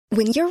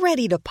When you're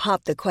ready to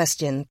pop the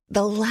question,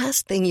 the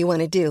last thing you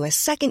want to do is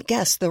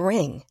second-guess the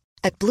ring.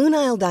 At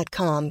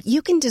BlueNile.com,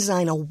 you can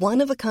design a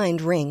one-of-a-kind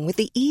ring with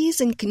the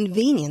ease and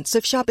convenience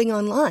of shopping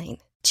online.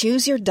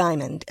 Choose your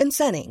diamond and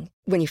setting.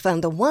 When you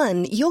find the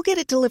one, you'll get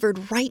it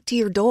delivered right to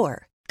your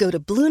door. Go to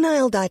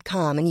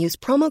BlueNile.com and use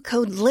promo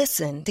code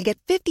LISTEN to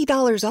get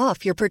 $50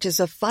 off your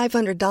purchase of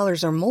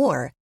 $500 or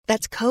more.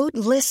 That's code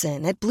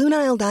LISTEN at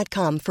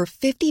BlueNile.com for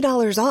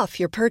 $50 off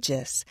your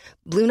purchase.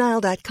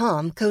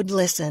 BlueNile.com, code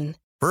LISTEN.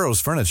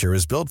 Burrow's furniture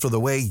is built for the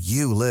way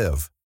you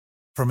live.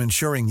 From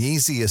ensuring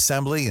easy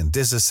assembly and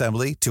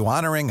disassembly to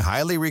honoring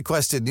highly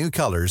requested new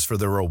colors for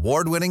their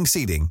award-winning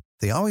seating,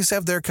 they always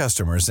have their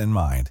customers in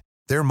mind.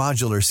 Their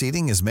modular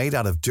seating is made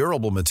out of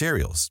durable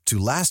materials to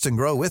last and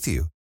grow with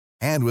you.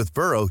 And with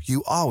Burrow,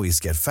 you always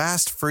get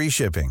fast, free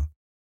shipping.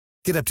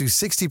 Get up to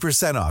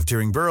 60% off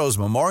during Burrow's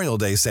Memorial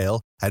Day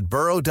sale at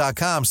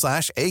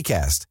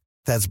burrow.com/ACAST.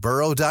 That's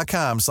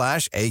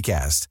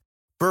burrow.com/ACAST.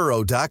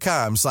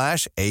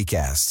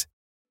 burrow.com/ACAST.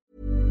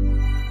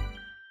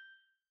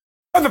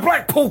 And the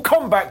Blackpool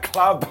Combat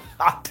Club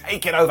are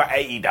taking over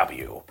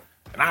AEW.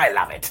 And I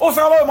love it. Also,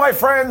 hello, my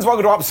friends.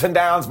 Welcome to Ups and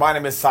Downs. My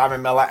name is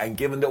Simon Miller, and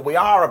given that we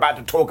are about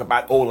to talk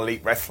about All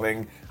Elite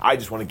Wrestling, I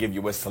just want to give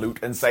you a salute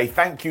and say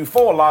thank you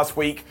for last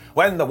week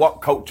when the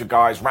What Culture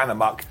guys ran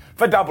amok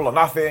for Double or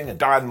Nothing and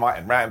Dynamite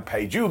and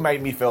Rampage. You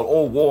made me feel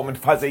all warm and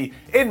fuzzy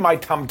in my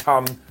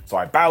tum-tum, so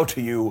I bow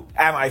to you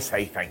and I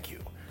say thank you.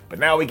 But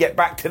now we get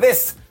back to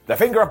this, the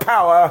finger of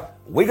power,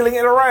 wiggling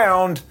it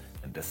around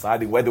and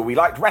deciding whether we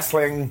liked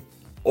wrestling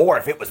or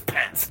if it was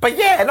pants. But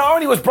yeah, not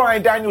only was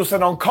Bryan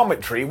Danielson on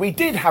commentary, we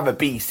did have a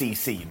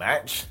BCC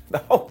match. The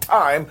whole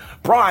time,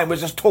 Bryan was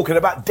just talking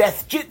about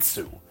Death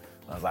Jitsu.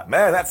 I was like,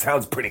 man, that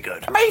sounds pretty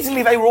good.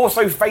 Amazingly, they were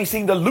also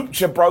facing the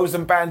Lucha Bros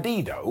and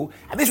Bandido,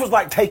 and this was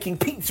like taking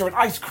pizza and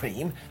ice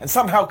cream and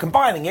somehow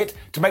combining it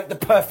to make the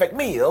perfect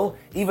meal,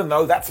 even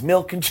though that's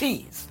milk and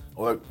cheese.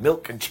 Although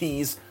milk and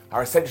cheese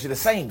are essentially the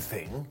same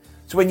thing.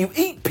 So when you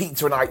eat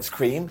pizza and ice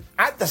cream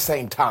at the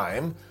same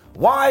time,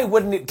 why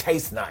wouldn't it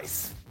taste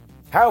nice?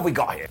 How have we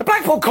got here? The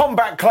Blackpool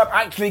Combat Club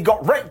actually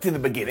got wrecked in the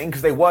beginning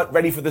because they weren't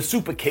ready for the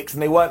super kicks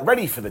and they weren't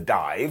ready for the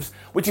dives,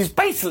 which is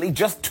basically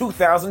just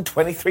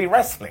 2023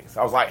 wrestling.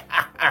 So I was like,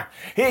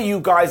 here you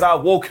guys are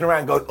walking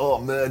around going, oh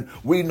man,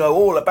 we know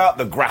all about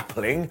the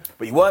grappling,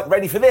 but you weren't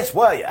ready for this,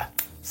 were you?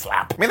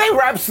 Slap. I mean, they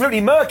were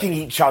absolutely murking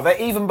each other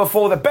even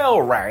before the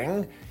bell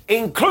rang,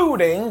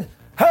 including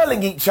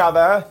hurling each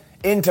other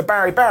into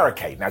Barry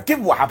Barricade. Now,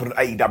 given what happened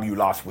at AEW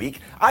last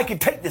week, I could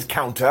take this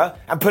counter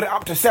and put it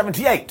up to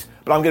 78.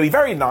 But I'm going to be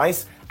very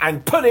nice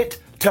and put it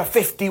to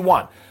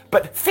 51.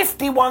 But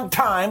 51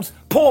 times,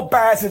 poor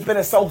Baz has been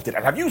assaulted.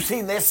 And have you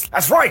seen this?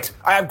 That's right,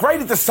 I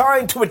upgraded the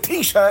sign to a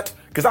t-shirt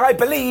because I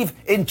believe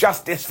in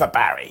justice for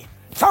Barry.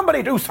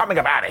 Somebody do something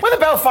about it. When the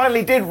bell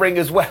finally did ring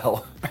as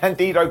well,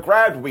 Bandido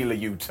grabbed Wheeler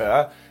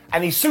Yuta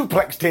and he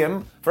suplexed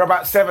him for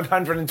about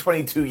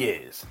 722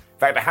 years. In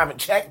fact, I haven't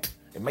checked.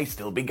 It may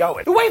still be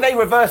going. The way they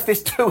reverse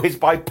this too is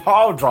by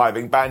pile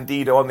driving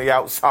Bandido on the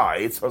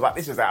outside. So I was like,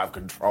 this is out of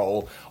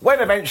control. When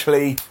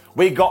eventually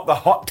we got the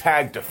hot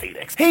tag to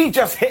Felix. He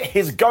just hit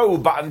his go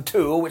button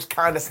too, which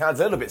kind of sounds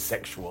a little bit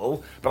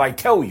sexual. But I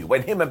tell you,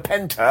 when him and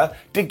Penta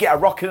did get a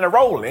rocking and a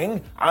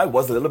rolling, I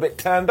was a little bit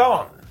turned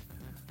on.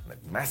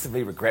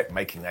 Massively regret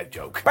making that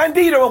joke.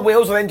 Bandido and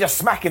Wheels are then just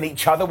smacking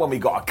each other when we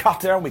got a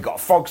cutter and we got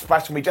a frog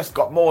splash and we just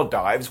got more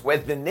dives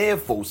when the near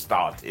fall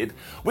started,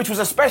 which was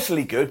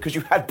especially good because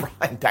you had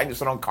Bryan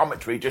Danielson on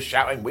commentary just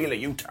shouting, Wheeler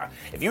Yuta,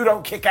 if you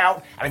don't kick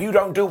out and if you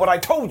don't do what I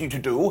told you to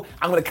do,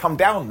 I'm going to come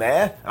down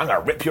there and I'm going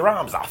to rip your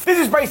arms off. This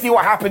is basically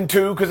what happened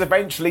too, because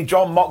eventually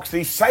Jon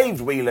Moxley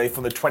saved Wheeler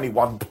from the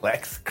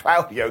 21-plex.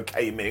 Claudio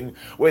came in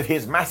with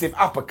his massive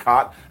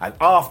uppercut, and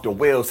after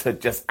Wheels had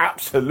just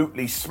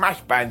absolutely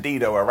smashed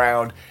Bandido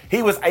around,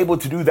 he was able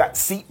to do that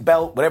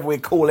seatbelt, whatever we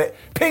call it,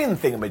 pin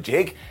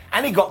thingamajig,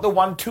 and he got the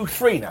 1, 2,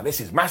 3. Now,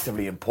 this is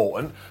massively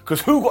important,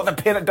 because who got the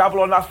pin at Double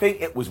or Nothing?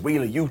 It was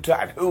Wheeler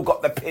Yuta, and who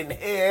got the pin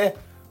here?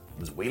 It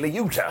was Wheeler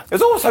Yuta.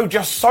 There's also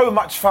just so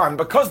much fun,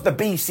 because the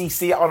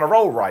BCC are on a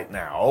roll right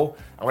now,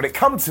 and when it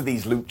comes to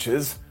these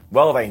luchas,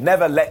 well, they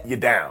never let you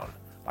down.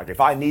 Like, if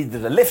I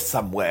needed a lift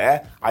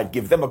somewhere, I'd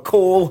give them a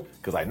call,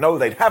 because I know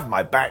they'd have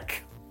my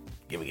back.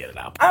 Giving it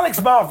up. Alex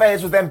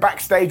Marvez was then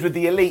backstage with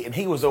the Elite, and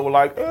he was all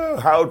like, oh,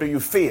 how do you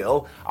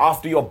feel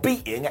after your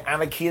beating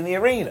Anarchy in the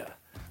Arena?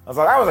 I was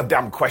like, that was a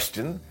dumb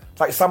question. It's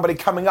like somebody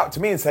coming up to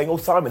me and saying, oh,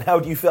 Simon, how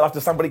do you feel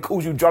after somebody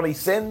calls you Johnny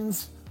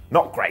Sins?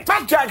 Not great.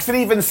 Matt Jackson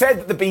even said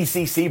that the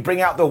BCC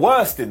bring out the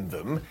worst in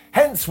them,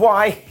 hence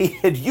why he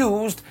had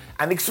used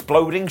an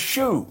exploding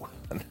shoe.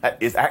 And that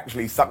is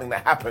actually something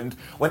that happened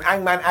when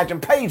Hangman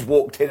Adam Page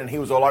walked in and he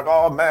was all like,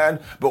 oh man,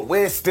 but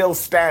we're still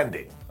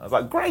standing. I was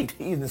like, great,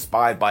 he's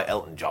inspired by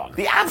Elton John.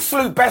 The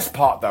absolute best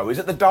part, though, is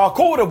that the Dark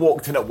Order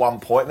walked in at one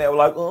point and they were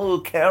like, oh,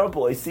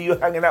 Cowboy, I see you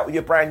hanging out with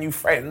your brand new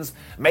friends.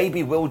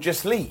 Maybe we'll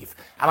just leave.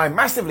 And I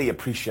massively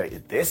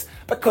appreciated this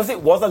because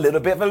it was a little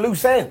bit of a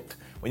loose end.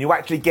 When you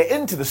actually get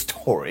into the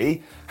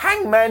story,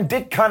 Hangman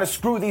did kind of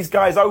screw these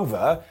guys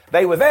over.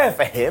 They were there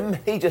for him.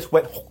 He just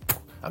went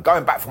I'm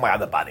going back for my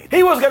other buddy.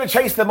 He was going to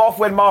chase them off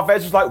when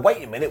Marvez was like,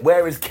 wait a minute,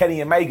 where is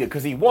Kenny Omega?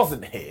 Because he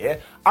wasn't here.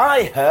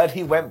 I heard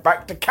he went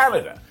back to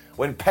Canada.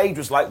 When Paige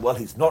was like, well,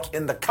 he's not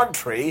in the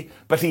country,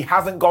 but he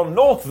hasn't gone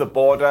north of the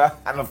border.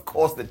 And of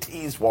course the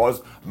tease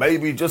was,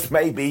 maybe, just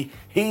maybe,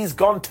 he's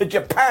gone to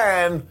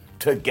Japan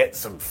to get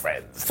some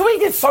friends. So we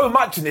did so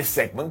much in this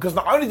segment because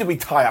not only did we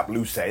tie up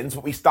loose ends,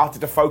 but we started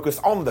to focus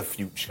on the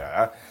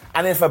future.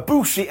 And if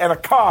Ibushi and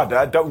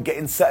Okada don't get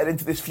inserted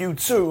into this feud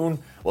soon,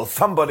 well,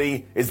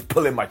 somebody is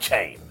pulling my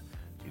chain.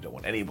 You don't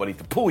want anybody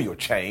to pull your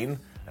chain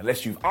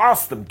unless you've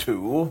asked them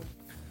to.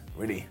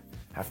 Really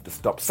have to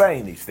stop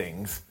saying these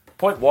things.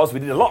 Point was, we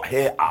did a lot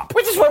here up,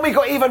 which is when we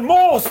got even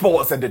more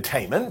sports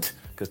entertainment,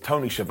 because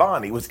Tony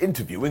Schiavone was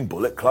interviewing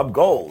Bullet Club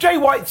Gold. Jay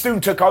White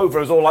soon took over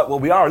as all like, well,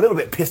 we are a little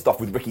bit pissed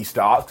off with Ricky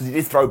Starks because he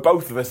did throw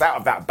both of us out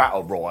of that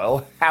battle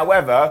royal.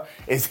 However,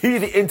 is he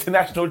the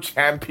international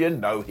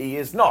champion? No, he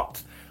is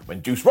not.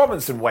 When Juice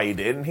Robinson weighed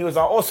in, he was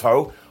like,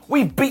 also,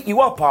 we beat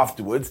you up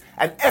afterwards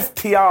and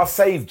FTR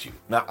saved you.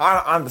 Now, I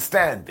don't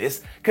understand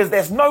this, because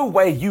there's no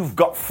way you've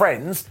got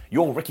friends,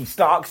 you're Ricky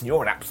Starks and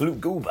you're an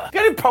absolute goober. The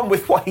only problem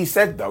with what he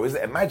said, though, is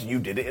that imagine you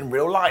did it in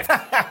real life.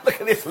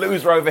 Look at this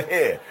loser over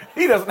here.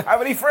 He doesn't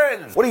have any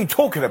friends. What are you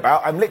talking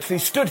about? I'm literally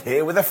stood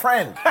here with a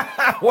friend.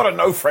 What a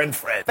no-friend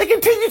friend. They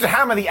continue to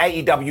hammer the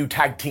AEW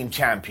Tag Team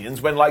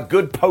Champions when, like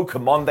good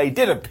Pokemon, they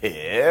did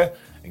appear.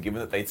 And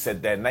given that they'd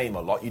said their name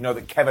a lot, you know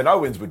that Kevin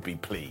Owens would be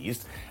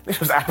pleased. This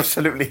was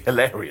absolutely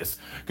hilarious.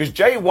 Because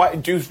Jay White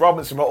and Juice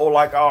Robinson were all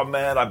like, oh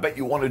man, I bet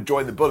you want to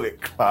join the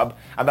Bullet Club.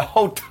 And the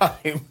whole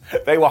time,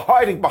 they were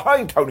hiding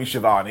behind Tony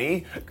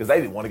Schiavone because they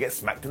didn't want to get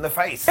smacked in the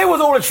face. It was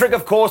all a trick,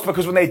 of course,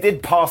 because when they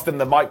did pass them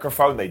the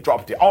microphone, they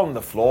dropped it on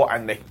the floor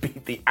and they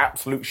beat the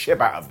absolute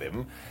shit out of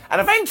him. And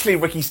eventually,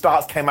 Ricky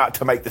Starks came out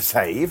to make the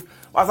save.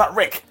 I was like,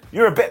 Rick,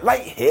 you're a bit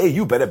late here,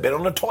 you better be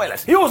on the toilet.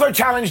 He also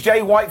challenged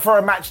Jay White for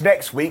a match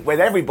next week when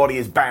everybody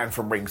is banned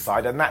from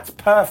ringside, and that's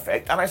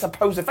perfect. And I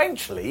suppose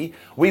eventually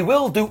we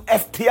will do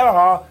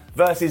FTR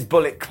versus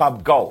Bullet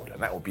Club Gold,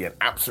 and that will be an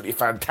absolutely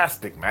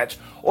fantastic match.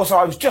 Also,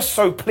 I was just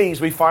so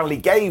pleased we finally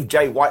gave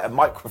Jay White a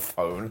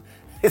microphone.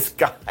 This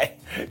guy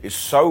is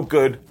so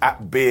good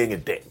at being a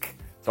dick.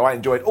 So I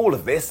enjoyed all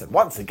of this, and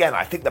once again,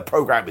 I think the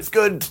program is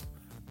good.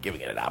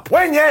 Giving it up.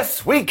 When,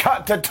 yes, we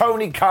cut to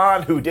Tony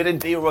Khan, who did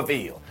indeed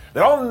reveal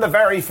that on the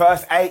very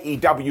first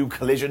AEW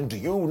Collision, do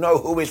you know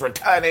who is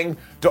returning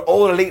to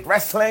All Elite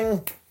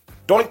Wrestling?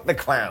 Doink the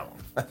Clown.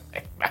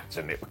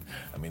 Imagine it.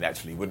 I mean,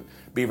 actually, wouldn't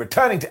be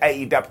returning to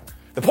AEW.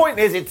 The point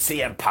is, it's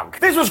CM Punk.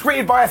 This was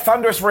greeted by a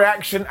thunderous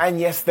reaction, and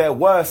yes, there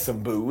were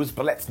some boos,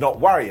 but let's not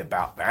worry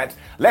about that.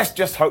 Let's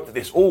just hope that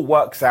this all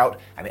works out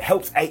and it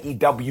helps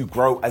AEW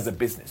grow as a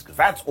business, because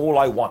that's all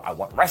I want. I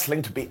want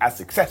wrestling to be as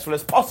successful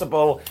as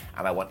possible,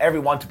 and I want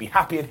everyone to be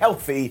happy and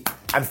healthy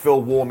and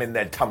feel warm in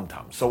their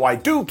tum-tum. So I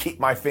do keep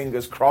my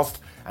fingers crossed,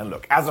 and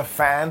look, as a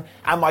fan,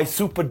 am I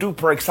super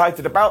duper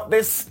excited about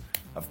this?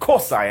 Of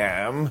course I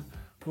am.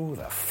 Who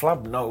the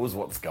flub knows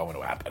what's going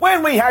to happen?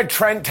 When we had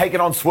Trent taking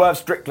on Swerve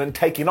Strickland,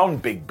 taking on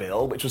Big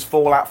Bill, which was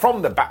fallout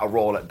from the Battle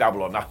Royal at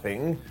Double or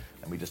Nothing,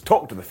 and we just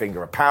talked to the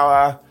Finger of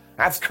Power,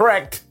 that's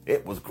correct,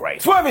 it was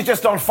great. Swerve is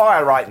just on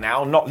fire right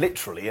now, not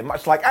literally, and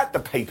much like at the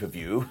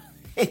pay-per-view,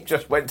 he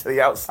just went to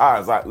the outside. I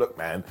was like, look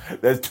man,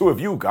 there's two of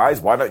you guys,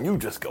 why don't you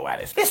just go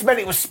at it? This meant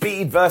it was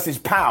speed versus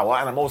power,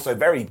 and I'm also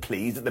very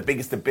pleased that the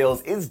Biggest of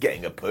Bills is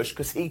getting a push,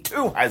 because he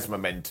too has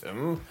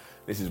momentum.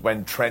 This is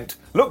when Trent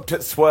looked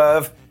at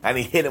Swerve and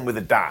he hit him with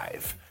a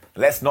dive.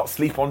 Let's not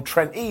sleep on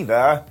Trent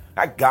either.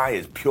 That guy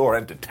is pure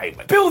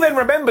entertainment. Bill then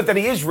remembered that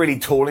he is really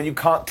tall and you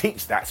can't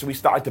teach that, so he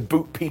started to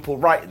boot people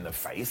right in the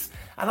face.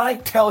 And I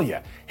tell you,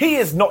 he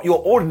is not your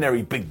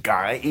ordinary big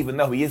guy, even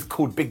though he is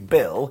called Big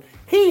Bill.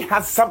 He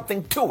has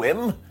something to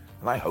him,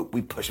 and I hope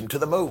we push him to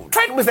the moon.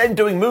 Trent was then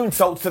doing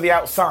moonsaults to the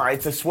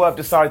outside, so Swerve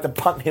decided to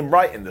punt him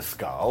right in the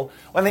skull,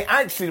 when they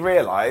actually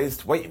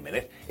realised, wait a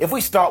minute, if we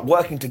start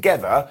working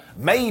together,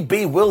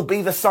 maybe we'll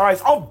be the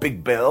size of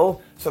Big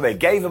Bill, so they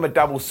gave him a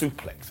double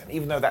suplex. And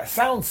even though that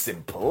sounds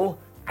simple,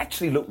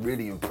 actually looked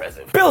really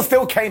impressive. Bill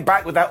still came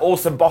back with that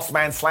awesome boss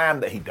man slam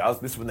that he does.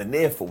 This is when the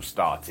near fall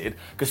started,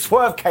 because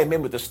Swerve came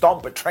in with the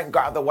stomp, but Trent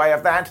got out of the way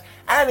of that,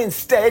 and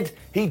instead,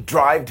 he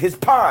drived his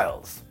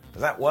piles.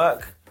 Does that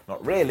work?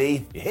 Not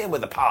really. You hit him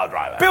with the power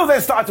driver. Bill then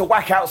started to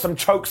whack out some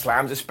choke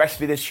slams,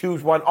 especially this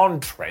huge one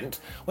on Trent,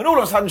 when all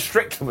of a sudden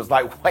Strickland was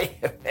like, wait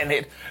a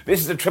minute,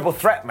 this is a triple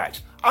threat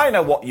match. I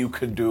know what you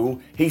can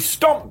do. He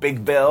stomped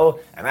Big Bill,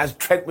 and as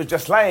Trent was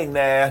just laying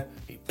there,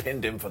 he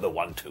pinned him for the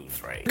 1, 2,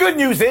 3. Good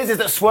news is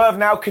that Swerve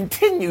now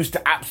continues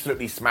to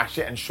absolutely smash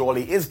it, and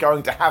surely is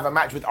going to have a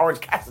match with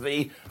Orange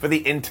Cassidy for the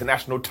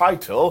international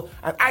title,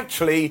 and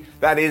actually,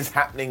 that is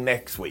happening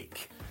next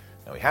week.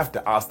 We have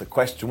to ask the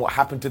question, what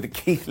happened to the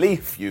Keith Lee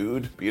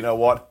feud? But you know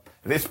what?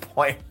 At this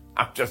point,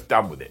 I'm just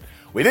done with it.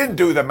 We didn't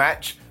do the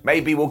match.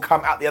 Maybe we'll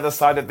come out the other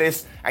side of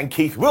this and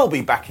Keith will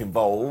be back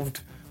involved.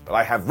 But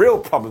I have real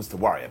problems to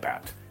worry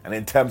about. And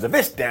in terms of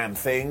this damn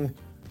thing,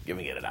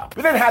 giving it up.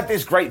 We then had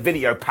this great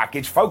video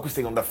package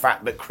focusing on the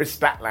fact that Chris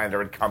Statlander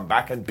had come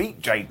back and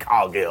beat Jade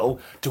Cargill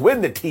to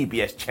win the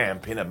TBS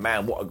champion, and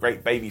man, what a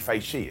great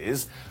babyface she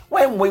is,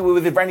 when we were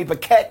with Rennie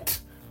Paquette,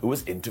 who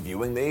was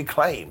interviewing the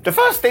Acclaimed. The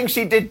first thing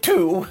she did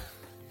too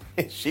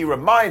is she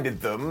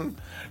reminded them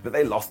that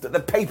they lost at the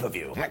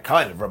pay-per-view. That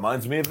kind of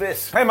reminds me of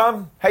this. Hey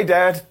Mum, hey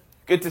Dad,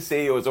 good to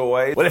see you as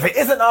always. Well, if it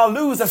isn't our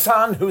loser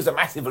son, who's a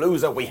massive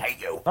loser, we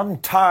hate you. Not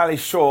entirely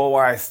sure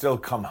why I still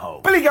come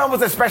home. Billy Gunn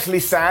was especially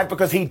sad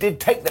because he did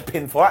take the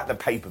pinfall at the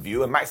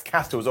pay-per-view, and Max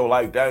Caster was all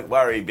like, don't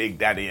worry, big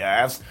daddy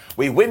ass.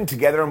 We win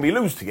together and we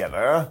lose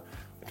together.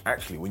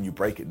 Actually, when you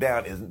break it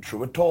down, isn't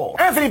true at all.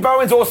 Anthony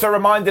Bowens also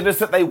reminded us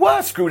that they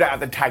were screwed out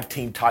of the tag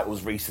team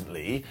titles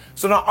recently,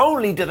 so not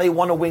only do they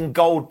want to win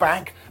gold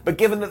back, but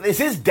given that this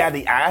is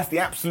Daddy Ass, the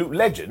absolute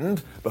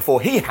legend, before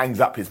he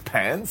hangs up his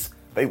pants,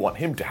 they want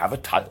him to have a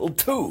title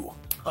too.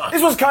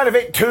 This was kind of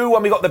it too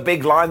when we got the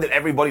big line that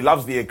everybody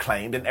loves the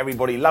Acclaimed and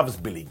everybody loves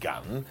Billy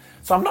Gunn.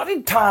 So I'm not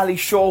entirely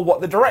sure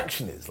what the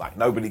direction is. Like,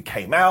 nobody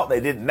came out,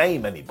 they didn't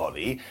name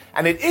anybody,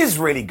 and it is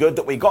really good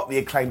that we got the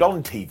Acclaimed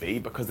on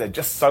TV because they're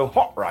just so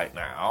hot right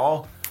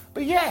now.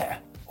 But yeah,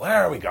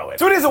 where are we going?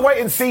 So it is a wait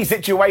and see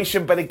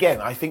situation, but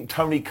again, I think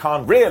Tony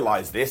Khan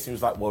realised this. He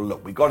was like, well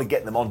look, we've got to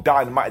get them on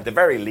Dynamite at the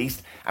very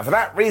least, and for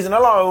that reason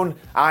alone,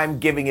 I'm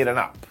giving it an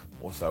up.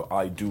 Also,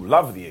 I do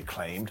love the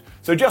Acclaimed,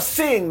 so just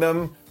seeing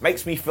them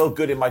makes me feel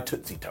good in my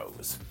Tootsie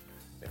Toes.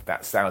 If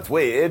that sounds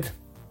weird,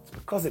 it's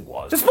because it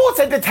was. The sports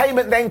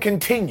entertainment then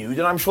continued,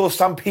 and I'm sure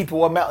some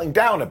people were melting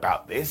down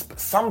about this, but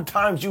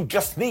sometimes you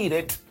just need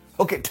it.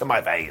 Hook it to my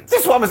veins.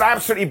 This one was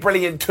absolutely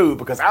brilliant too,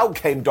 because out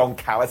came Don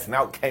Callis and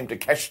out came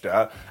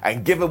Takeshita,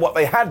 and given what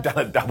they had done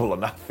at Double or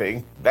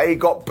Nothing, they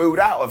got booed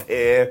out of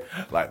here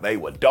like they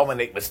were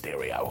Dominic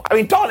Mysterio. I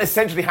mean, Don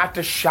essentially had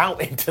to shout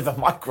into the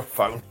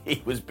microphone.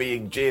 He was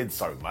being jeered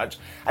so much,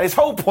 and his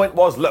whole point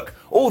was, look,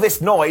 all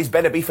this noise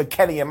better be for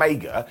Kenny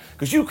Omega,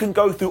 because you can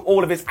go through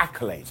all of his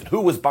accolades and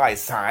who was by his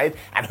side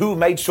and who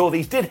made sure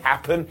these did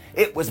happen.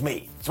 It was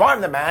me. So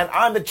I'm the man,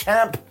 I'm the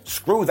champ,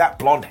 screw that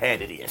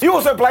blonde-haired idiot. He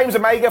also blames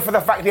Omega for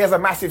the fact he has a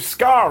massive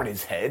scar on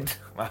his head.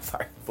 I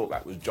thought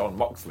that was John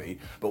Moxley,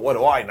 but what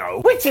do I know?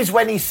 Which is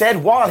when he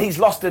said while he's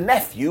lost a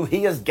nephew,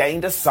 he has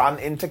gained a son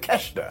in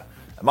Takeshita.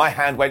 And my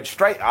hand went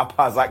straight up.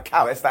 I was like,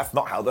 Callis, that's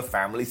not how the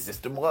family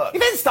system works. He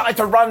then started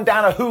to run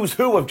down a who's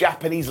who of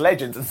Japanese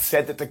legends and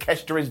said that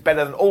Takeshita is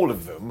better than all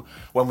of them.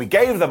 When we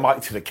gave the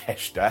mic to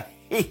Takeshita,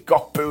 he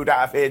got booed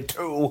out of here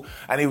too,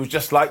 and he was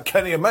just like,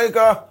 Kenny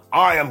Omega,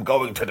 I am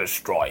going to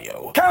destroy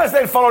you. Callis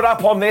then followed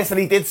up on this, and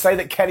he did say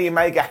that Kenny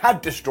Omega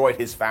had destroyed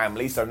his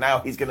family, so now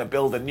he's going to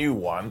build a new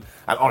one.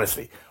 And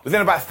honestly,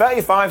 within about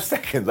 35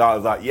 seconds, I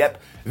was like,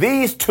 yep,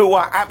 these two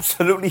are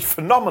absolutely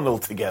phenomenal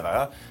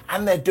together,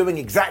 and they're doing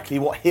exactly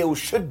what heels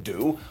should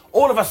do.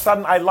 All of a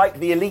sudden, I like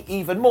the Elite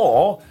even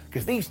more,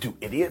 because these two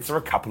idiots are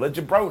a couple of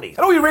jabronis.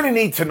 And all you really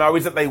need to know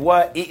is that they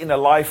were eaten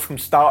alive from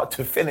start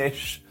to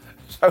finish.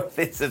 So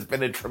this has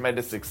been a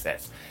tremendous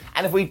success.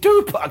 And if we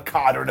do put a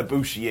Okada and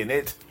Ibushi in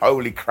it,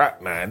 holy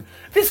crap, man,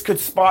 this could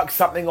spark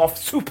something off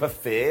super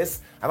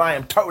fierce, and I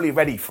am totally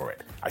ready for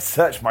it. I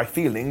searched my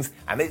feelings,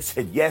 and it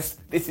said, yes,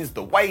 this is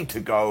the way to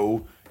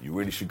go. You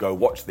really should go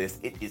watch this.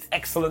 It is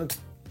excellent.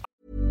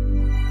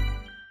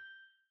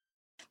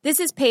 This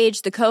is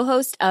Paige, the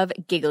co-host of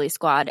Giggly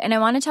Squad, and I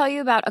want to tell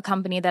you about a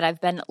company that I've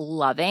been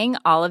loving,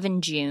 Olive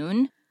 &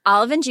 June.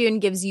 Olive & June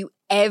gives you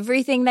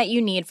everything that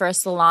you need for a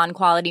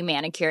salon-quality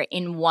manicure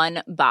in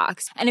one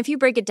box. And if you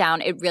break it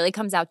down, it really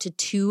comes out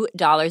to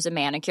 $2 a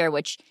manicure,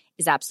 which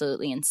is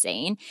absolutely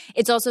insane.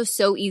 It's also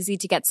so easy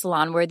to get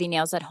salon-worthy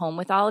nails at home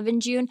with Olive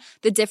 & June.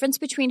 The difference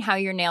between how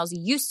your nails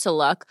used to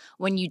look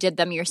when you did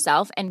them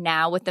yourself and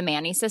now with the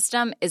Mani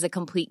system is a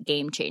complete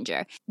game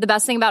changer. The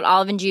best thing about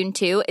Olive & June,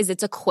 too, is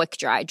it's a quick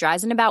dry.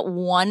 Dries in about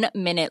 1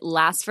 minute,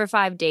 lasts for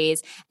 5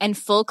 days, and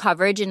full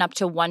coverage in up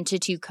to 1 to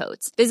 2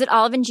 coats. Visit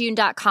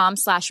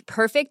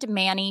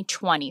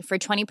oliveandjune.com/perfectmani20 for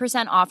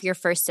 20% off your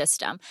first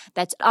system.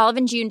 That's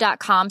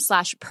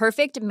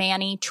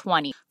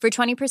oliveandjune.com/perfectmani20 for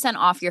 20%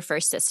 off your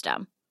first system.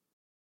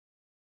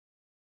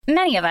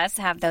 Many of us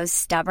have those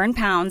stubborn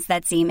pounds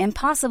that seem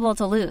impossible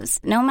to lose,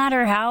 no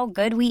matter how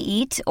good we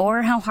eat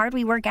or how hard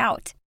we work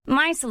out.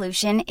 My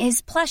solution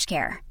is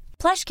PlushCare.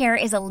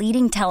 PlushCare is a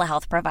leading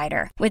telehealth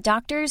provider with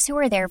doctors who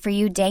are there for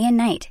you day and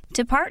night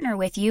to partner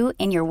with you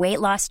in your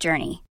weight loss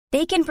journey.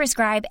 They can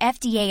prescribe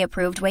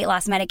FDA-approved weight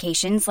loss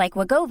medications like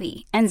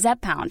Wegovy and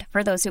Zepbound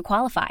for those who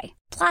qualify.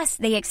 Plus,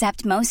 they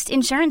accept most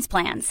insurance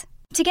plans.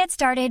 To get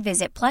started,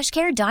 visit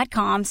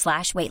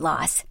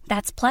plushcare.com/weightloss.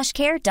 That's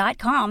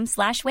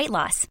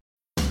plushcare.com/weightloss.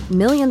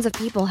 Millions of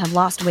people have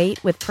lost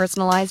weight with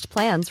personalized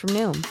plans from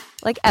Noom.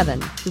 Like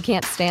Evan, who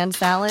can't stand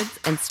salads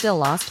and still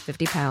lost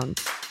 50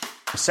 pounds.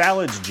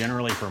 Salads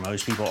generally for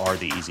most people are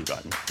the easy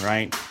button,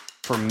 right?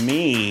 For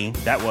me,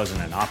 that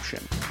wasn't an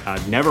option. I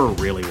never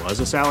really was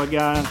a salad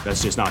guy.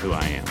 That's just not who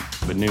I am.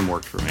 But Noom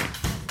worked for me.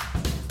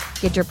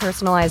 Get your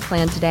personalized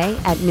plan today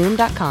at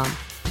Noom.com.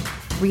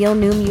 Real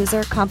Noom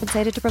user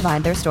compensated to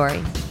provide their story.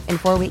 In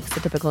 4 weeks, the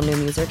typical Noom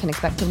user can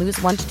expect to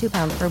lose 1 to 2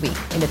 pounds per week.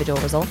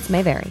 Individual results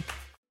may vary.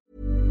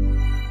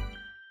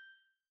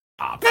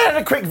 up. Then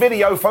a quick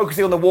video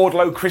focusing on the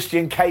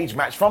Wardlow-Christian cage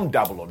match from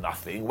Double or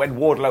Nothing when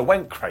Wardlow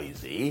went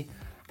crazy,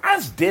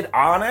 as did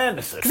Arn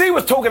Anderson. Because he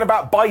was talking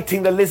about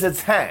biting the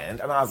lizard's hand,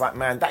 and I was like,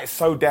 man, that is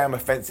so damn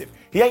offensive.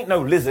 He ain't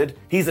no lizard,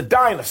 he's a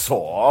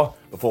dinosaur.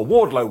 Before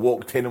Wardlow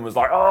walked in and was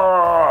like,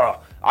 oh,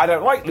 I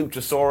don't like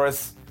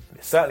Luchasaurus.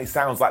 It certainly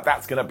sounds like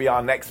that's going to be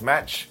our next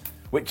match,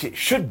 which it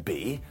should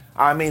be.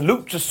 I mean,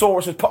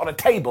 Luchasaurus was put on a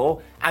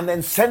table and then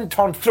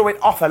senton threw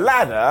it off a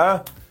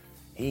ladder.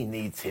 He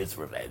needs his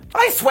revenge.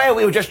 I swear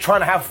we were just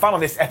trying to have fun on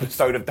this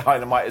episode of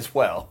Dynamite as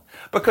well.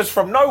 Because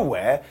from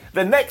nowhere,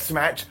 the next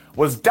match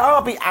was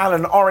Darby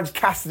Allin and Orange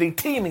Cassidy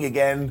teaming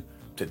again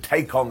to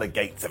take on the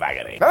Gates of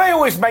Agony. Now, they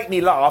always make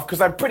me laugh because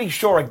I'm pretty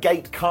sure a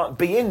gate can't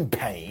be in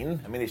pain.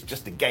 I mean, it's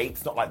just a gate.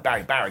 It's not like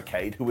Barry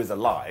Barricade, who is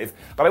alive.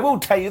 But I will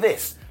tell you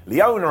this.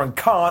 Leona and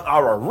Khan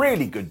are a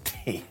really good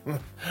team.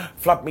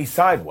 Flub me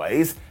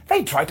sideways.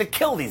 They tried to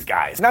kill these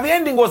guys. Now, the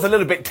ending was a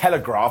little bit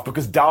telegraphed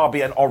because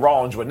Darby and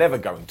Orange were never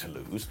going to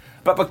lose.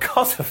 But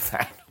because of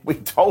that, we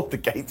told the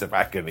Gates of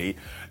Agony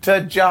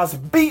to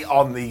just beat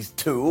on these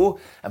two.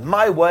 And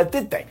my word,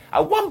 did they.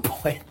 At one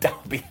point,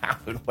 Darby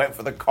Allin went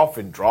for the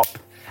coffin drop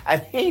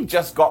and he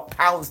just got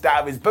pounced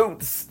out of his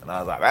boots. And I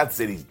was like, that's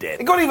it, he's dead.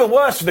 It got even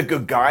worse for the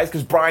good guys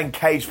because Brian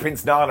Cage,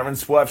 Prince Nana and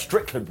Swerve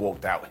Strickland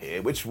walked out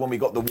here, which is when we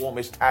got the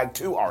warmest tag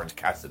to Orange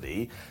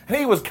Cassidy. And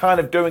he was kind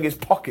of doing his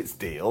pockets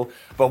deal.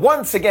 But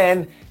once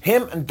again,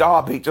 him and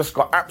Darby just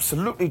got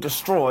absolutely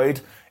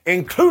destroyed,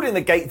 including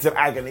the Gates of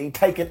Agony,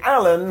 taking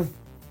Allin,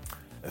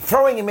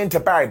 throwing him into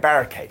Barry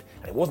Barricade.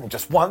 And it wasn't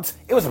just once,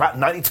 it was about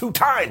 92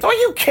 times. So are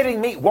you kidding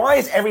me? Why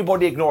is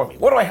everybody ignoring me?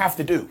 What do I have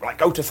to do? Like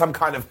go to some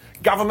kind of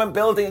government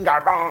building and go,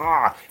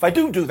 rah. If I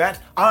do that,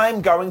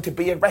 I'm going to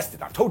be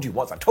arrested. I've told you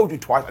once, I've told you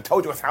twice, I've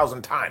told you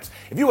 1,000 times.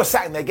 If you were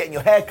sat there getting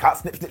your hair cut,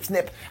 snip, snip,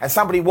 snip, and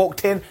somebody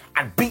walked in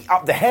and beat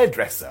up the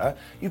hairdresser,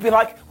 you'd be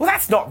like, well,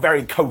 that's not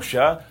very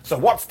kosher, so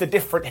what's the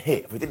difference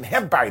here? If we didn't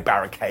have Barry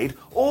Barricade,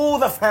 all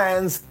the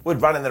fans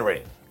would run in the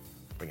ring.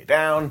 Bring it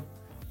down.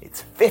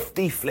 It's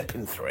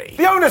 50-3.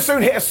 The owner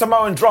soon hit a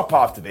Samoan drop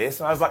after this,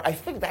 and I was like, I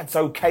think that's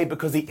okay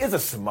because he is a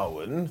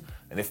Samoan,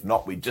 and if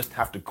not, we just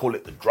have to call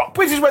it the drop.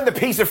 Which is when the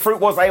piece of fruit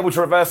was able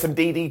to reverse some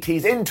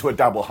DDTs into a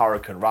double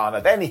Hurricane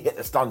Rana. Then he hit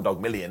the Stun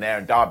Dog Millionaire,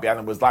 and Darby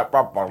Allin was like,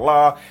 blah, blah,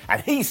 blah, and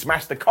he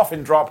smashed the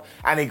coffin drop,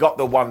 and he got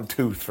the 1,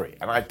 2, 3.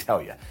 And I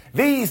tell you,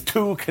 these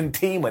two can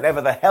team whenever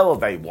the hell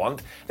they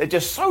want. They're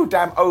just so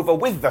damn over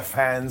with the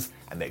fans,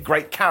 and they're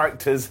great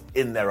characters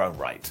in their own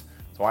right.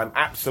 So I'm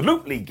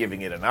absolutely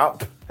giving it an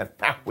up. And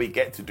now we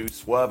get to do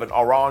Swerve and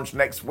Orange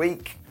next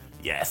week.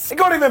 Yes. It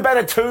got even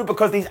better too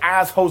because these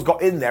assholes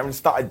got in there and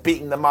started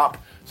beating them up.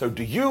 So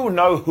do you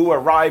know who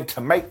arrived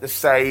to make the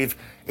save?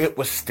 It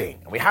was Sting.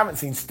 And we haven't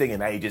seen Sting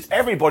in ages.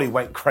 Everybody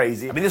went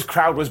crazy. I mean, this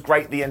crowd was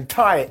great the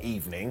entire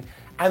evening.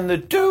 And the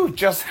dude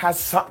just has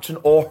such an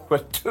aura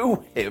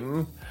to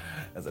him.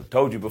 As I've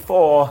told you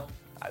before,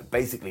 I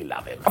basically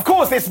love him. Of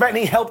course, this meant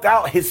he helped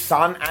out his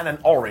son and an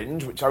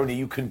orange, which only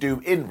you can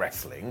do in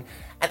wrestling.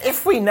 And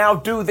if we now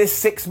do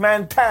this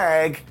 6-man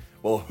tag,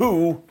 well,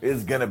 who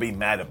is gonna be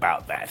mad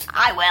about that?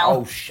 I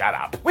will. Oh, shut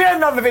up. We had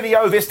another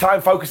video, this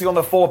time focusing on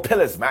the 4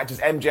 Pillars match, as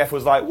MJF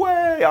was like,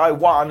 way, I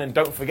won, and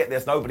don't forget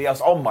there's nobody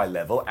else on my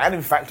level, and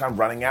in fact, I'm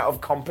running out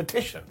of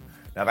competition.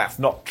 Now, that's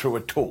not true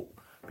at all.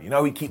 But you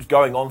know, he keeps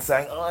going on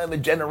saying, I'm a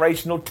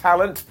generational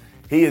talent.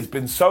 He has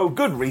been so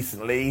good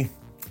recently,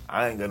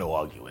 I ain't going to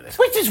argue with it.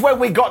 Which is when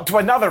we got to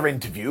another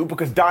interview,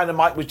 because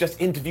Dynamite was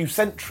just interview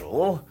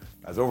central.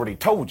 As already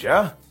told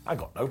you, I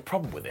got no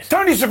problem with it.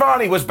 Tony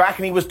Schiavone was back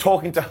and he was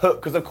talking to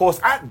Hook, because of course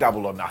at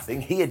Double or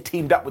Nothing, he had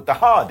teamed up with the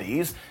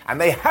Hardys,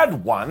 and they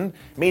had won,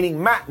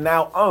 meaning Matt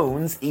now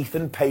owns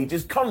Ethan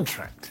Page's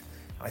contract.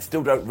 I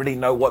still don't really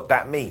know what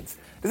that means.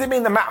 Does it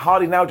mean that Matt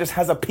Hardy now just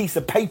has a piece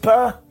of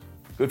paper?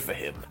 Good for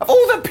him. Of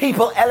all the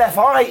people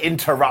LFI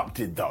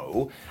interrupted,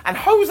 though, and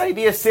Jose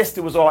the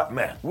assistant was all like,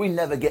 meh, we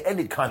never get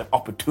any kind of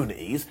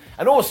opportunities.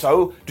 And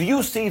also, do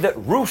you see that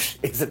Roosh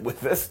isn't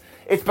with us?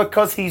 It's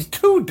because he's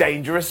too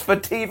dangerous for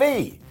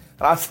TV.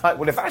 And I was like,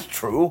 well, if that's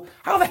true,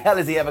 how the hell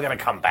is he ever going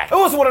to come back? I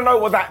also want to know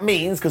what that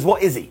means, because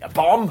what is he, a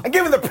bomb? And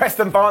given that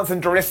Preston Vance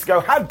and Jericho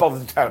had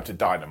bothered to turn up to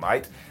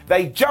Dynamite,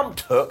 they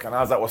jumped Hook, and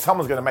I was like, well,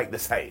 someone's going to make the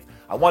save.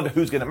 I wonder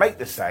who's going to make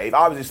the save.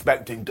 I was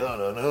expecting and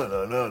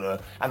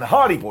the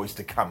Hardy Boys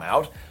to come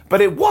out,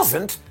 but it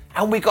wasn't,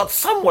 and we got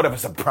somewhat of a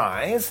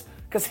surprise,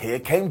 because here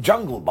came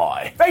Jungle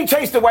Boy. They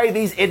chased away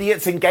these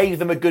idiots and gave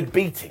them a good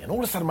beating, and all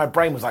of a sudden my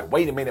brain was like,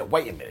 wait a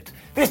minute.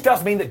 This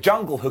does mean that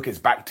Jungle Hook is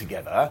back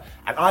together,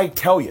 and I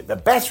tell you, the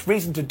best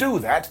reason to do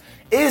that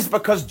is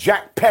because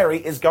Jack Perry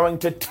is going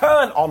to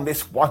turn on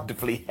this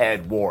wonderfully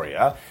haired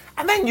warrior,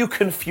 and then you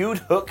can feud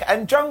Hook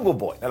and Jungle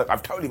Boy. Now look,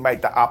 I've totally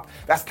made that up.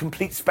 That's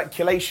complete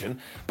speculation.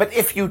 But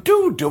if you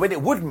do it,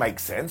 it would make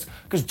sense,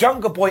 because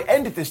Jungle Boy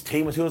ended this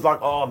team as he was like,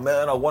 oh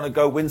man, I want to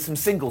go win some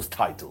singles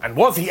titles. And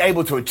was he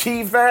able to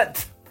achieve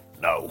that?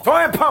 No. So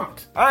I am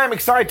pumped. I am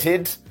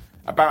excited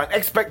about an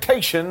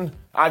expectation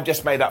I've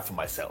just made up for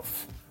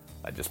myself.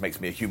 That just makes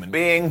me a human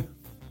being.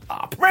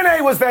 up.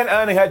 Renee was then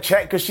earning her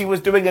check because she was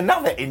doing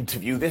another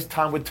interview, this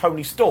time with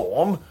Toni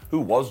Storm,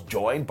 who was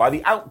joined by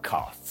the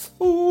Outcasts.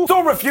 Ooh.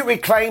 Storm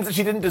refuted claims that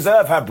she didn't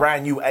deserve her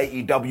brand new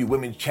AEW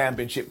Women's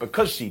Championship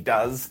because she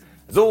does,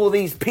 as all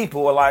these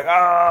people were like,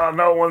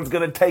 no one's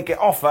going to take it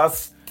off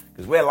us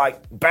because we're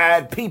like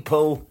bad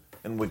people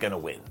and we're going to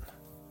win.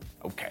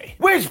 Okay.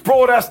 Which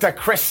brought us to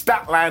Chris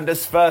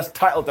Statlander's first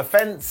title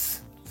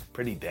defense.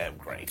 Pretty damn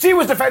great. She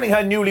was defending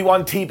her newly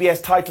won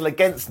TBS title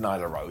against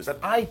Nyla Rose, and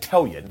I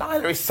tell you,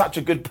 Nyla is such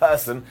a good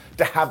person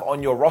to have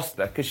on your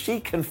roster because she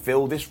can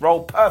fill this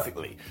role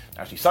perfectly.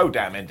 Now, she's so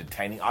damn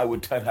entertaining, I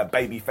would turn her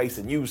babyface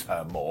and use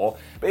her more,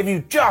 but if you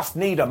just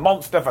need a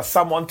monster for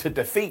someone to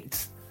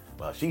defeat,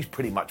 well, she's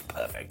pretty much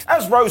perfect.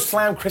 As Rose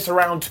slammed Chris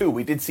around too,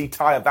 we did see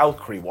Taya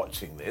Valkyrie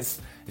watching this.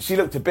 She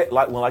looked a bit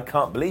like, well, I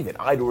can't believe it.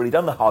 I'd already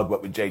done the hard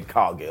work with Jade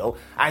Cargill,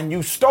 and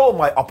you stole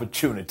my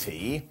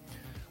opportunity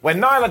when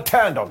Nyla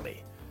turned on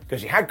me, because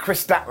she had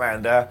Chris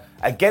Statlander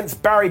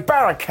against Barry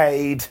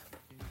Barricade,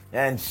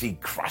 and she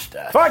crushed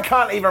her. So I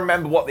can't even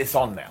remember what this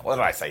on now. What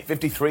did I say,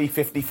 53,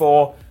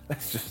 54?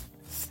 Let's just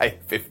say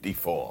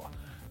 54.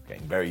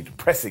 Getting very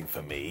depressing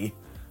for me.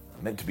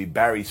 I'm meant to be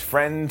Barry's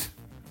friend.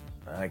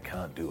 I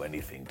can't do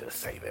anything to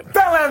save him.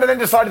 Statlander then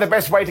decided the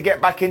best way to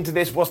get back into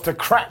this was to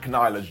crack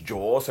Nyla's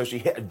jaw, so she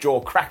hit a jaw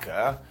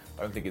cracker.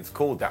 I don't think it's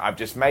called that, I've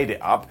just made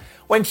it up,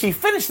 when she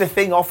finished the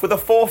thing off with a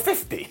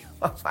 450.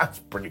 That's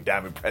pretty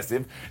damn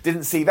impressive.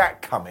 Didn't see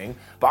that coming,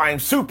 but I am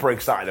super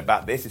excited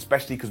about this,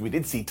 especially because we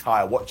did see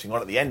Taya watching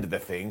on at the end of the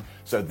thing.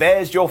 So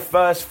there's your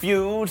first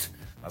feud.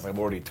 As I've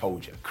already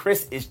told you,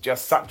 Chris is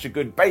just such a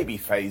good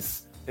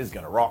babyface, is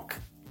gonna rock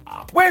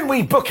up. When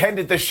we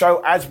bookended the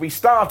show as we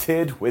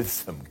started with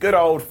some good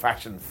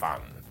old-fashioned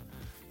fun.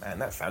 Man,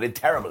 that sounded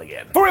terrible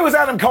again. For it was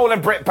Adam Cole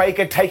and Britt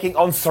Baker taking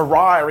on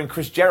Saraya and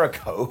Chris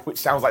Jericho, which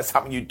sounds like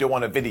something you'd do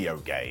on a video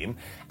game.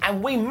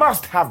 And we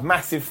must have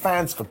massive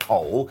fans for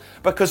Cole,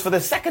 because for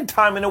the second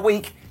time in a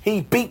week,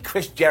 he beat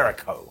Chris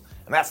Jericho.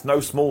 And that's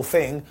no small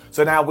thing,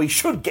 so now we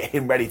should get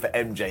him ready for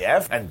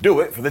MJF and do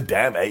it for the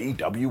damn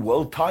AEW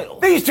World title.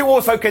 These two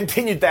also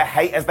continued their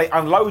hate as they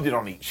unloaded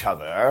on each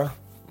other.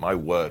 My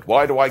word,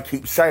 why do I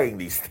keep saying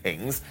these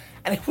things?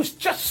 And it was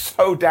just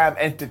so damn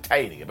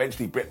entertaining.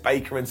 Eventually, Britt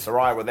Baker and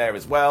Saraya were there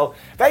as well.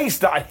 They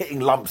started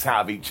hitting lumps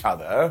out of each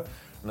other.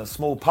 And a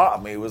small part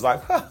of me was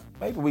like,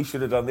 maybe we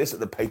should have done this at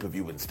the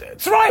pay-per-view instead.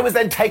 Saraya was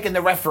then taking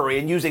the referee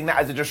and using that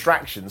as a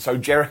distraction so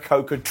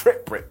Jericho could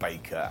trip Britt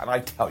Baker. And I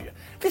tell you,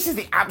 this is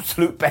the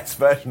absolute best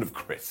version of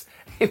Chris.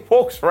 He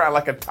walks around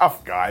like a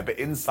tough guy, but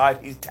inside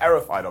he's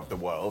terrified of the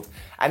world.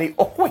 And he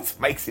always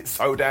makes it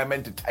so damn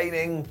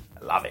entertaining.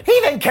 I love it. He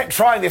then kept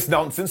trying this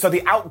nonsense so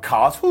the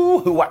Outcasts, who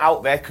were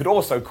out there, could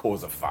also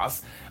cause a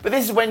fuss. But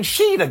this is when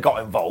Sheena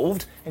got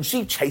involved and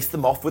she chased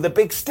them off with a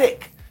big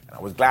stick. And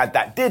I was glad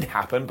that did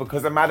happen,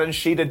 because imagine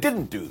Sheena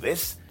didn't do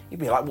this. You'd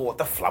be like, well, what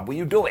the flub were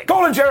you doing?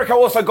 Cole and Jericho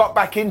also got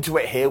back into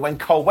it here when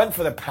Cole went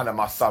for the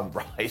Panama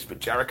Sunrise, but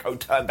Jericho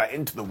turned that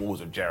into the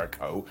Walls of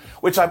Jericho,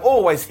 which I'm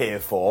always here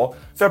for.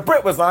 So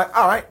Britt was like,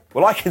 all right,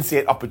 well, I can see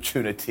an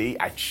opportunity,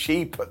 and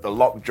she put the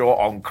lockjaw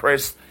on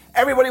Chris.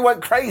 Everybody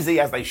went crazy,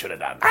 as they should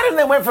have done. Adam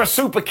then went for a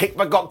super kick,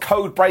 but got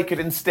code breakered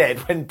instead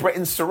when Britt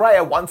and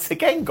Saraya once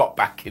again got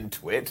back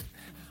into it.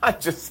 I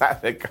just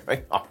sat there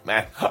going, oh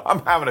man,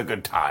 I'm having a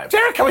good time.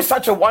 Jericho is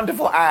such a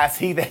wonderful ass,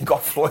 he then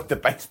got Floyd the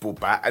baseball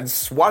bat and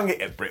swung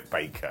it at Britt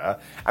Baker.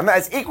 And that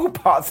is equal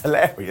parts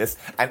hilarious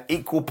and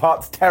equal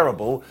parts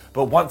terrible.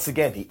 But once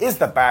again, he is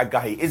the bad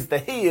guy, he is the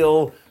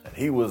heel, and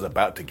he was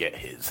about to get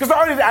his. Because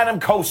not only did Adam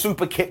Cole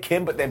super kick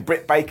him, but then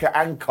Britt Baker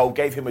and Cole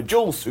gave him a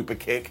dual super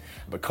kick.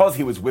 Because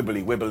he was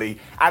wibbly,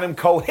 Adam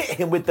Cole hit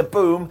him with the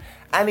boom,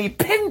 and he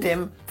pinned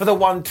him for the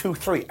 1, 2,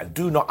 3. And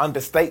do not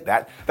understate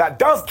that. That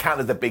does count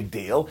as a big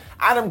deal.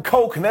 Adam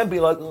Cole can then be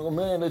like, oh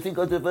man, I think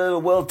I deserve a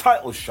world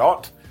title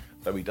shot.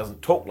 Though he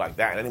doesn't talk like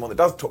that, and anyone that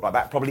does talk like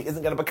that probably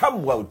isn't going to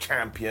become world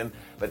champion.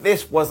 But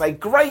this was a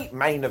great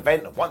main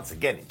event, and once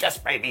again, it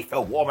just made me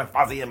feel warm and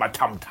fuzzy in my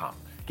tum-tum.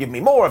 Give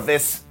me more of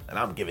this, and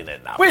I'm giving it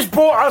enough. Which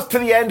brought us to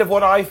the end of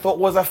what I thought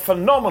was a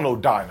phenomenal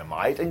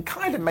Dynamite, and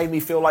kind of made me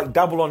feel like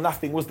Double or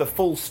Nothing was the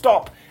full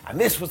stop, and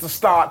this was the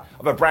start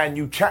of a brand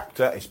new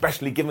chapter,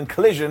 especially given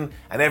Collision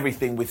and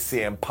everything with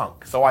CM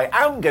Punk. So I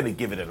am going to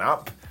give it an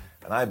up,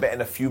 and I bet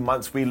in a few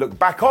months we look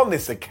back on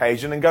this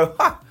occasion and go,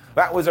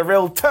 that was a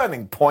real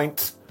turning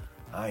point.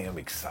 I am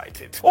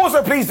excited.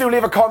 Also, please do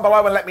leave a comment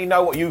below and let me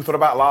know what you thought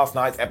about last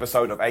night's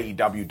episode of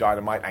AEW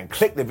Dynamite, and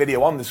click the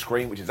video on the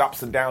screen, which is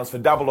Ups and Downs for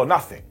Double or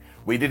Nothing.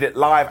 We did it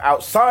live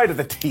outside of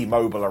the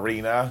T-Mobile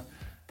Arena.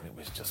 It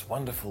was just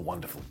wonderful,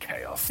 wonderful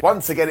chaos.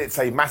 Once again, it's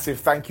a massive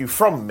thank you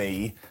from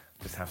me.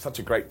 Just have such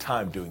a great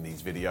time doing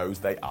these videos.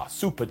 They are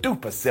super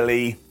duper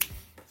silly.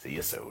 See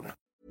you soon.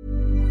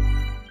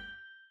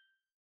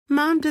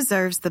 Mom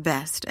deserves the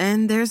best,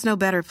 and there's no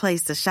better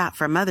place to shop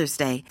for Mother's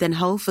Day than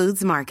Whole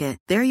Foods Market.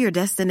 They're your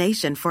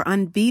destination for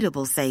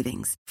unbeatable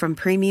savings, from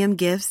premium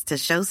gifts to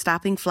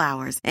show-stopping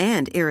flowers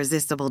and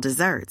irresistible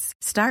desserts.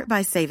 Start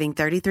by saving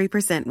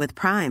 33% with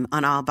Prime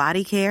on all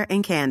body care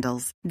and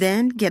candles.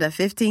 Then get a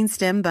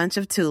 15-stem bunch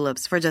of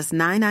tulips for just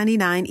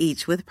 $9.99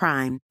 each with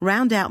Prime.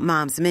 Round out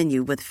Mom's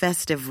menu with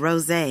festive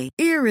rosé,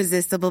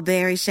 irresistible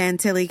berry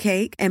chantilly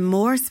cake, and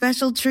more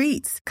special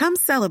treats. Come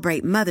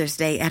celebrate Mother's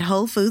Day at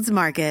Whole Foods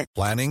Market.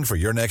 Planning for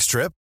your next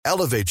trip?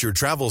 Elevate your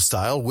travel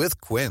style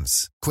with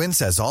Quince. Quince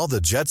has all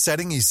the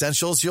jet-setting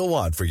essentials you'll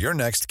want for your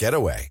next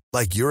getaway,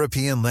 like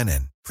European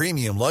linen,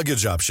 premium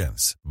luggage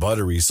options,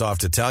 buttery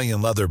soft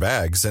Italian leather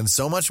bags, and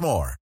so much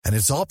more. And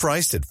it's all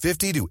priced at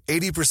 50 to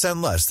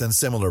 80% less than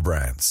similar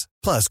brands.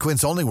 Plus,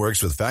 Quince only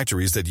works with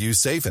factories that use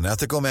safe and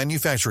ethical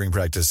manufacturing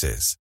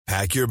practices.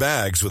 Pack your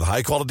bags with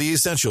high-quality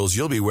essentials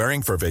you'll be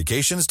wearing for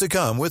vacations to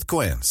come with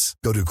Quince.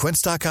 Go to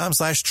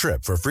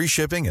quince.com/trip for free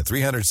shipping and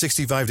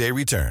 365-day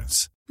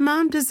returns.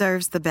 Mom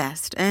deserves the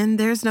best, and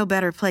there's no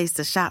better place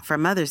to shop for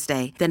Mother's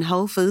Day than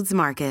Whole Foods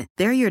Market.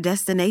 They're your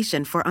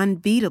destination for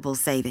unbeatable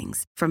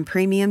savings, from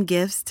premium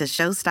gifts to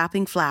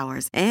show-stopping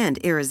flowers and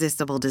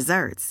irresistible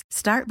desserts.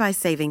 Start by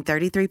saving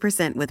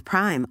 33% with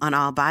Prime on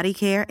all body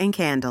care and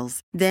candles.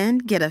 Then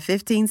get a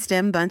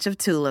 15-stem bunch of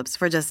tulips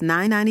for just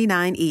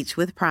 $9.99 each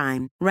with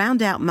Prime.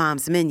 Round out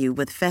Mom's menu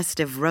with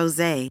festive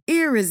rosé,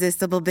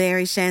 irresistible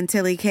berry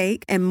chantilly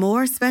cake, and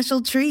more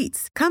special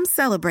treats. Come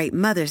celebrate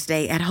Mother's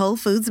Day at Whole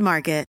Foods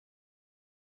Market.